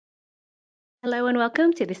Hello and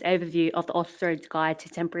welcome to this overview of the Authorised Guide to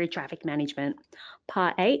Temporary Traffic Management,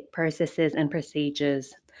 Part 8, Processes and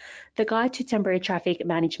Procedures. The Guide to Temporary Traffic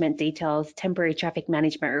Management details temporary traffic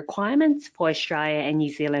management requirements for Australia and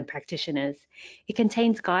New Zealand practitioners. It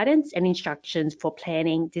contains guidance and instructions for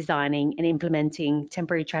planning, designing and implementing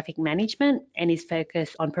temporary traffic management and is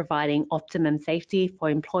focused on providing optimum safety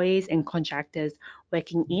for employees and contractors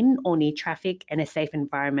working in or near traffic and a safe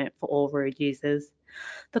environment for all road users.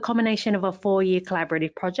 The combination of a 4-year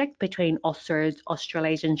collaborative project between AUSTRA's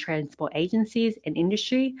Australasian Transport Agencies and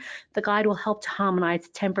industry, the guide will help to harmonise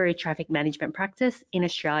temporary traffic management practice in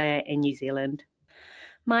Australia and New Zealand.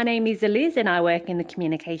 My name is Liz and I work in the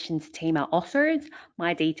communications team at AUSTRA's.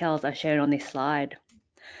 My details are shown on this slide.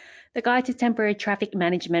 The Guide to Temporary Traffic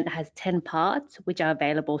Management has 10 parts, which are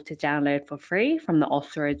available to download for free from the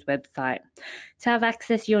AustroAds website. To have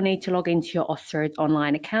access, you'll need to log into your AustroAds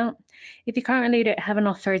online account. If you currently don't have an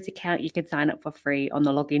AustroAds account, you can sign up for free on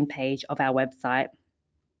the login page of our website.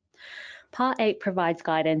 Part 8 provides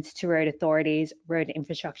guidance to road authorities, road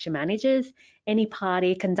infrastructure managers, any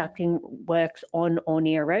party conducting works on or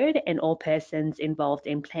near a road, and all persons involved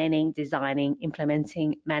in planning, designing,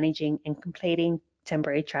 implementing, managing, and completing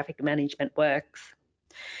temporary traffic management works.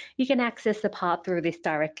 You can access the part through this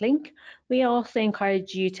direct link. We also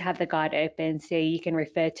encourage you to have the guide open so you can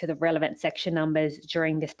refer to the relevant section numbers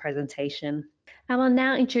during this presentation. I will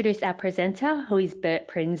now introduce our presenter, who is Bert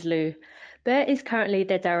Prinsloo. Bert is currently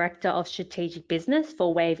the Director of Strategic Business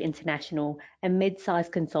for Wave International, a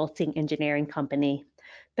mid-sized consulting engineering company.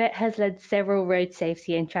 Bert has led several road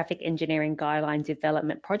safety and traffic engineering guideline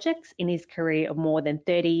development projects in his career of more than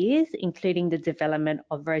 30 years, including the development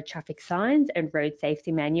of road traffic signs and road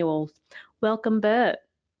safety manuals. Welcome, Bert.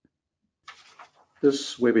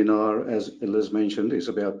 This webinar, as Liz mentioned, is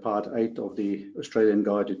about Part 8 of the Australian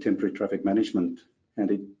Guide to Temporary Traffic Management, and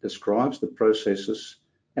it describes the processes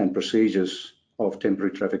and procedures of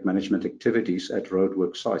temporary traffic management activities at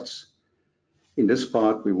roadwork sites. In this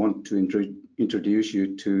part, we want to introduce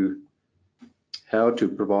you to how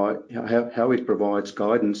it provides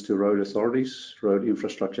guidance to road authorities, road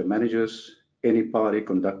infrastructure managers, any party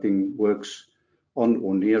conducting works on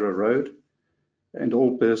or near a road, and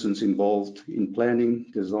all persons involved in planning,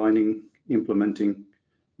 designing, implementing,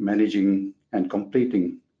 managing, and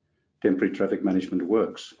completing temporary traffic management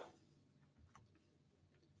works.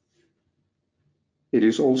 It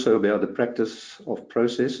is also about the practice of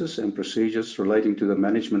processes and procedures relating to the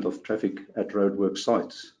management of traffic at roadwork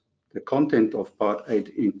sites. The content of Part 8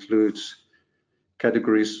 includes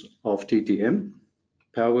categories of TTM,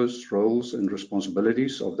 powers, roles, and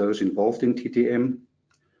responsibilities of those involved in TTM,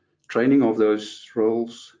 training of those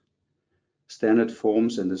roles, standard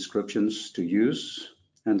forms and descriptions to use,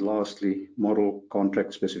 and lastly, model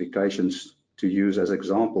contract specifications to use as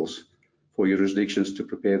examples for jurisdictions to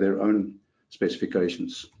prepare their own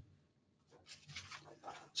specifications.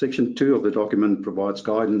 Section 2 of the document provides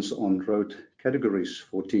guidance on road categories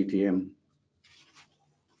for TTM.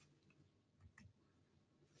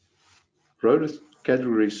 Road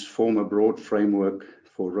categories form a broad framework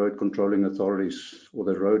for road controlling authorities or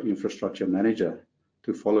the road infrastructure manager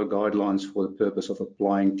to follow guidelines for the purpose of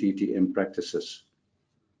applying TTM practices.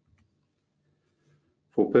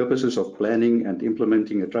 For purposes of planning and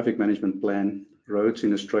implementing a traffic management plan, roads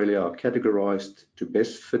in Australia are categorised to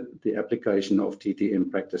best fit the application of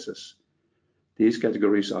TTM practices. These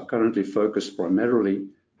categories are currently focused primarily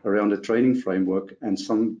around a training framework and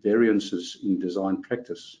some variances in design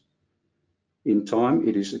practice. In time,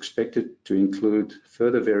 it is expected to include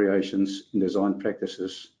further variations in design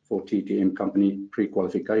practices for TTM company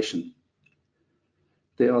pre-qualification.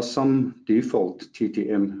 There are some default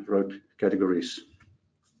TTM road categories.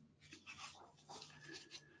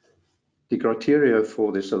 The criteria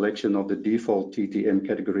for the selection of the default TTM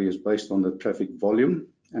category is based on the traffic volume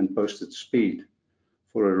and posted speed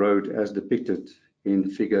for a road as depicted in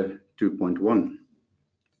Figure 2.1.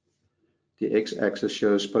 The x-axis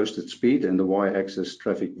shows posted speed and the y-axis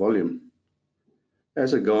traffic volume.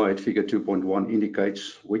 As a guide, Figure 2.1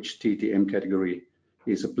 indicates which TTM category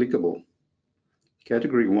is applicable.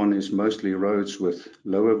 Category 1 is mostly roads with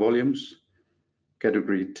lower volumes.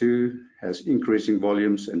 Category 2 has increasing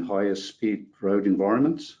volumes and higher speed road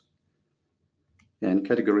environments. And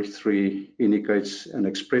Category 3 indicates an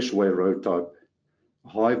expressway road type,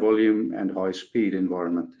 high volume and high speed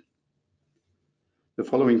environment. The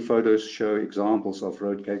following photos show examples of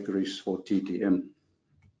road categories for TTM.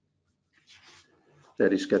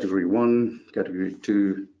 That is Category 1, Category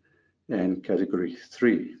 2, and Category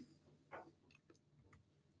 3.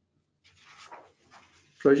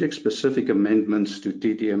 Project-specific amendments to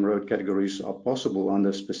TTM road categories are possible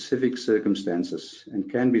under specific circumstances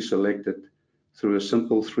and can be selected through a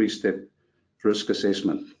simple three-step risk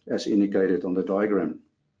assessment, as indicated on the diagram.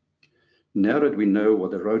 Now that we know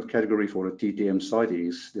what the road category for a TTM site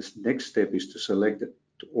is, this next step is to select it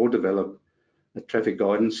or develop a traffic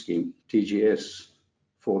guidance scheme, TGS,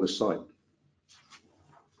 for the site.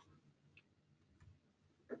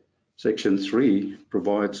 Section 3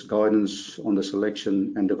 provides guidance on the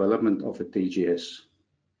selection and development of a TGS.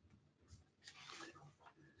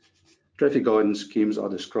 Traffic guidance schemes are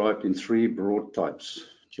described in three broad types: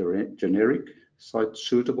 generic,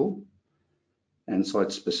 site-suitable, and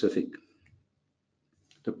site-specific.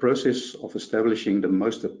 The process of establishing the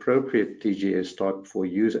most appropriate TGS type for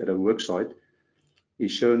use at a worksite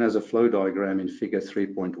is shown as a flow diagram in Figure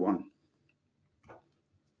 3.1.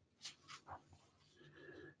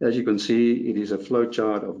 As you can see, it is a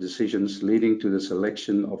flowchart of decisions leading to the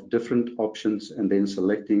selection of different options and then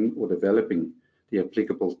selecting or developing the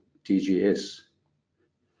applicable TGS.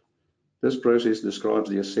 This process describes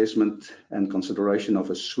the assessment and consideration of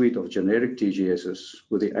a suite of generic TGSs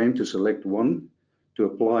with the aim to select one to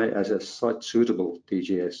apply as a site-suitable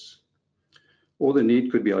TGS. Or the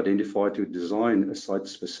need could be identified to design a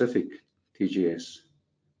site-specific TGS.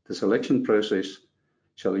 The selection process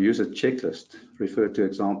shall use a checklist, referred to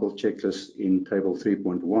example checklist in Table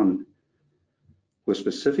 3.1, with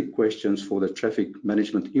specific questions for the Traffic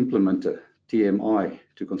Management Implementer, TMI,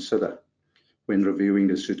 to consider when reviewing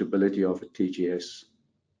the suitability of a TGS.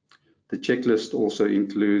 The checklist also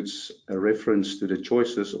includes a reference to the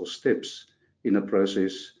choices or steps in a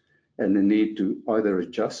process and the need to either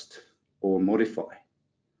adjust or modify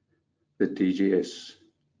the TGS.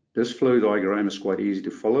 This flow diagram is quite easy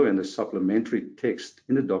to follow, and the supplementary text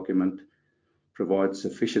in the document provides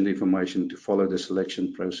sufficient information to follow the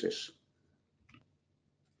selection process.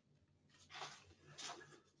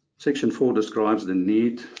 Section 4 describes the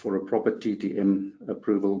need for a proper TTM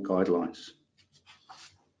approval guidelines.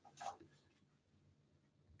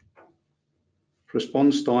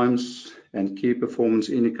 Response times and key performance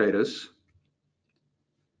indicators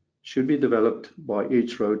should be developed by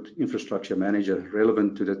each road infrastructure manager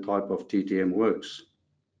relevant to the type of TTM works.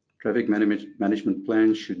 Traffic management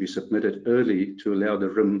plans should be submitted early to allow the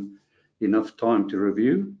RIM enough time to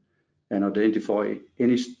review and identify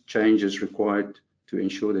any changes required to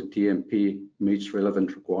ensure the TMP meets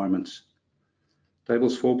relevant requirements.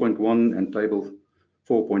 Tables 4.1 and Table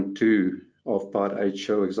 4.2 of Part 8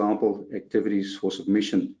 show example activities for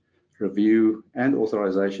submission, review, and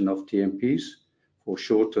authorization of TMPs for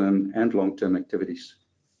short-term and long-term activities.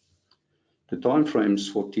 The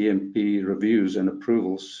timeframes for TMP reviews and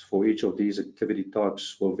approvals for each of these activity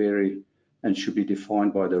types will vary and should be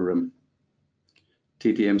defined by the RIM.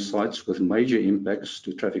 TTM sites with major impacts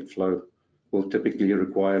to traffic flow will typically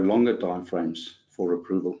require longer timeframes for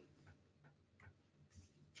approval.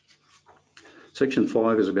 Section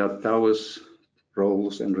 5 is about powers,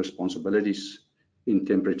 roles, and responsibilities in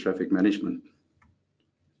temporary traffic management.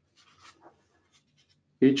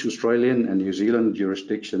 Each Australian and New Zealand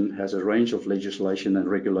jurisdiction has a range of legislation and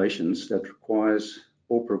regulations that requires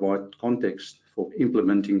or provide context for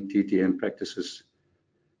implementing TTM practices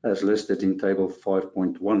as listed in Table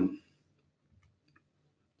 5.1.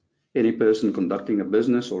 Any person conducting a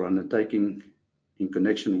business or undertaking in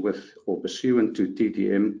connection with or pursuant to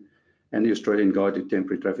TTM and the Australian Guide to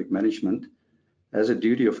Temporary Traffic Management has a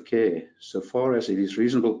duty of care so far as it is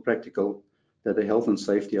reasonable practical that the health and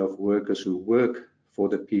safety of workers who work for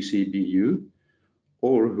the PCBU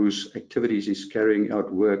or whose activities is carrying out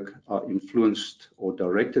work are influenced or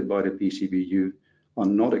directed by the PCBU are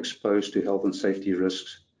not exposed to health and safety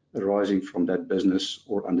risks arising from that business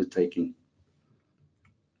or undertaking.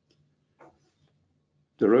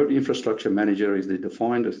 The road infrastructure manager is the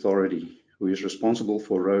defined authority who is responsible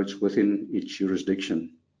for roads within each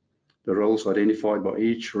jurisdiction. The roles identified by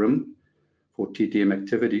each RIM for TTM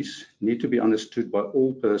activities need to be understood by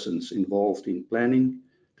all persons involved in planning,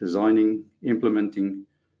 designing, implementing,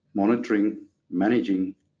 monitoring,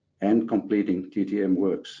 managing, and completing TTM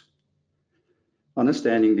works.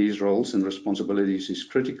 Understanding these roles and responsibilities is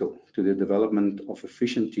critical to the development of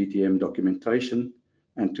efficient TTM documentation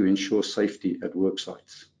and to ensure safety at work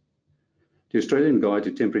sites. The Australian Guide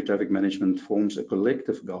to Temporary Traffic Management forms a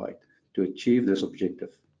collective guide to achieve this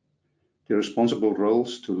objective. The responsible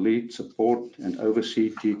roles to lead, support, and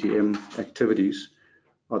oversee TTM activities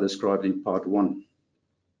are described in Part 1.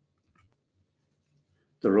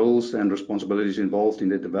 The roles and responsibilities involved in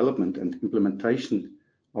the development and implementation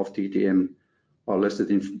of TTM are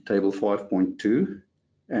listed in Table 5.2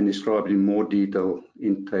 and described in more detail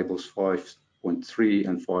in Tables 5 5.3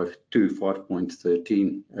 and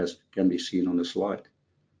 5.13, as can be seen on the slide.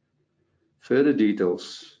 Further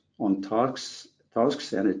details on tasks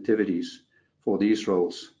and activities for these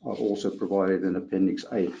roles are also provided in Appendix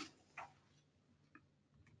A.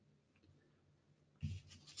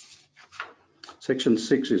 Section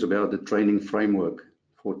 6 is about the training framework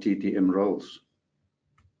for TTM roles.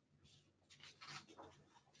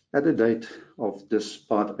 At the date of this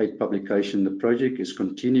Part 8 publication, the project is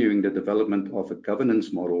continuing the development of a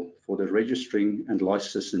governance model for the registering and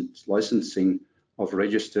licensing of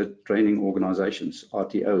registered training organizations,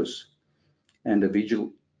 RTOs, and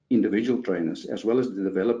individual trainers, as well as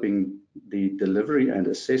developing the delivery and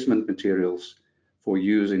assessment materials for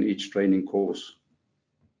use in each training course.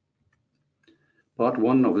 Part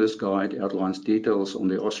 1 of this guide outlines details on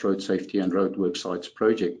the Austroad Safety and Road Worksites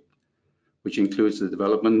project, which includes the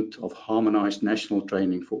development of harmonized national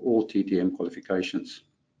training for all TTM qualifications.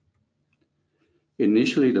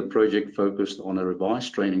 Initially, the project focused on a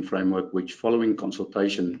revised training framework, which, following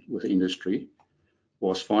consultation with industry,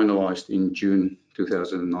 was finalized in June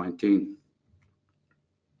 2019.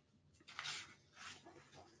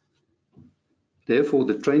 Therefore,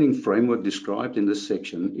 the training framework described in this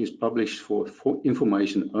section is published for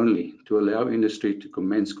information only to allow industry to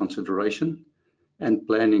commence consideration and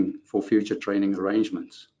planning for future training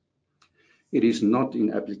arrangements. It is not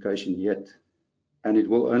in application yet, and it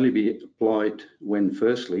will only be applied when,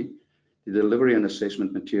 firstly, the delivery and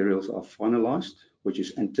assessment materials are finalized, which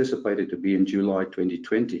is anticipated to be in July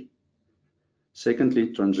 2020.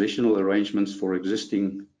 Secondly, transitional arrangements for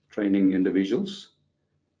existing training individuals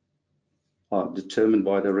are determined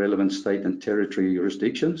by the relevant state and territory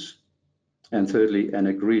jurisdictions. And thirdly, an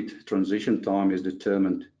agreed transition time is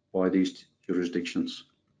determined by these jurisdictions.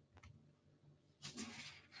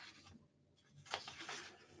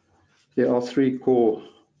 There are 3 core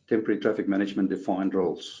temporary traffic management defined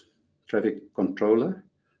roles: traffic controller,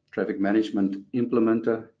 traffic management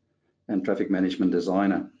implementer, and traffic management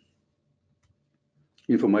designer.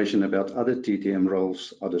 Information about other TTM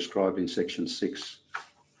roles are described in Section 6.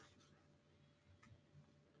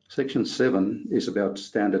 Section 7 is about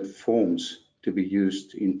standard forms to be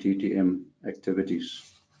used in TTM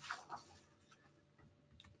activities.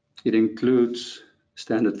 It includes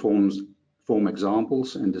standard form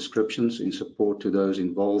examples and descriptions in support to those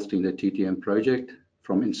involved in the TTM project,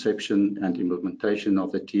 from inception and implementation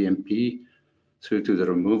of the TMP through to the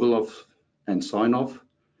removal of and sign-off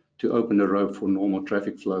to open the road for normal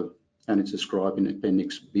traffic flow, and it's described in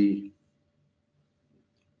Appendix B.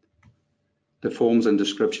 The forms and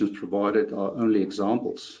descriptions provided are only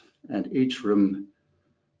examples, and each room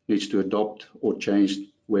needs to adopt or change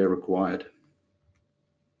where required.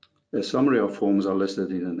 A summary of forms are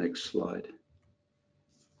listed in the next slide.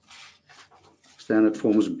 Standard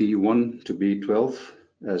forms B1 to B12,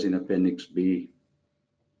 as in Appendix B.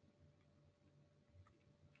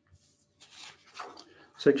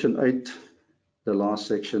 Section 8, the last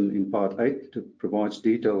section in Part 8, provides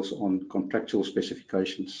details on contractual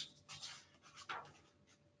specifications.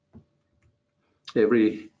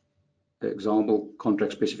 Every example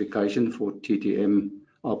contract specification for TTM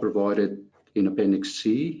are provided in Appendix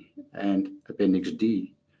C and Appendix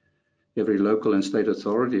D. Every local and state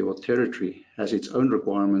authority or territory has its own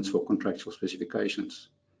requirements for contractual specifications.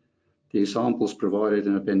 The examples provided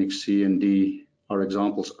in Appendix C and D are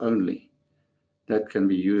examples only that can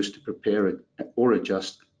be used to prepare or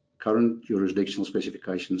adjust current jurisdictional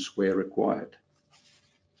specifications where required.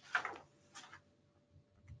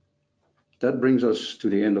 That brings us to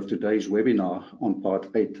the end of today's webinar on Part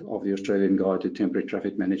 8 of the Australian Guide to Temporary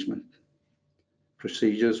Traffic Management.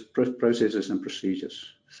 Processes and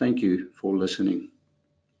procedures. Thank you for listening.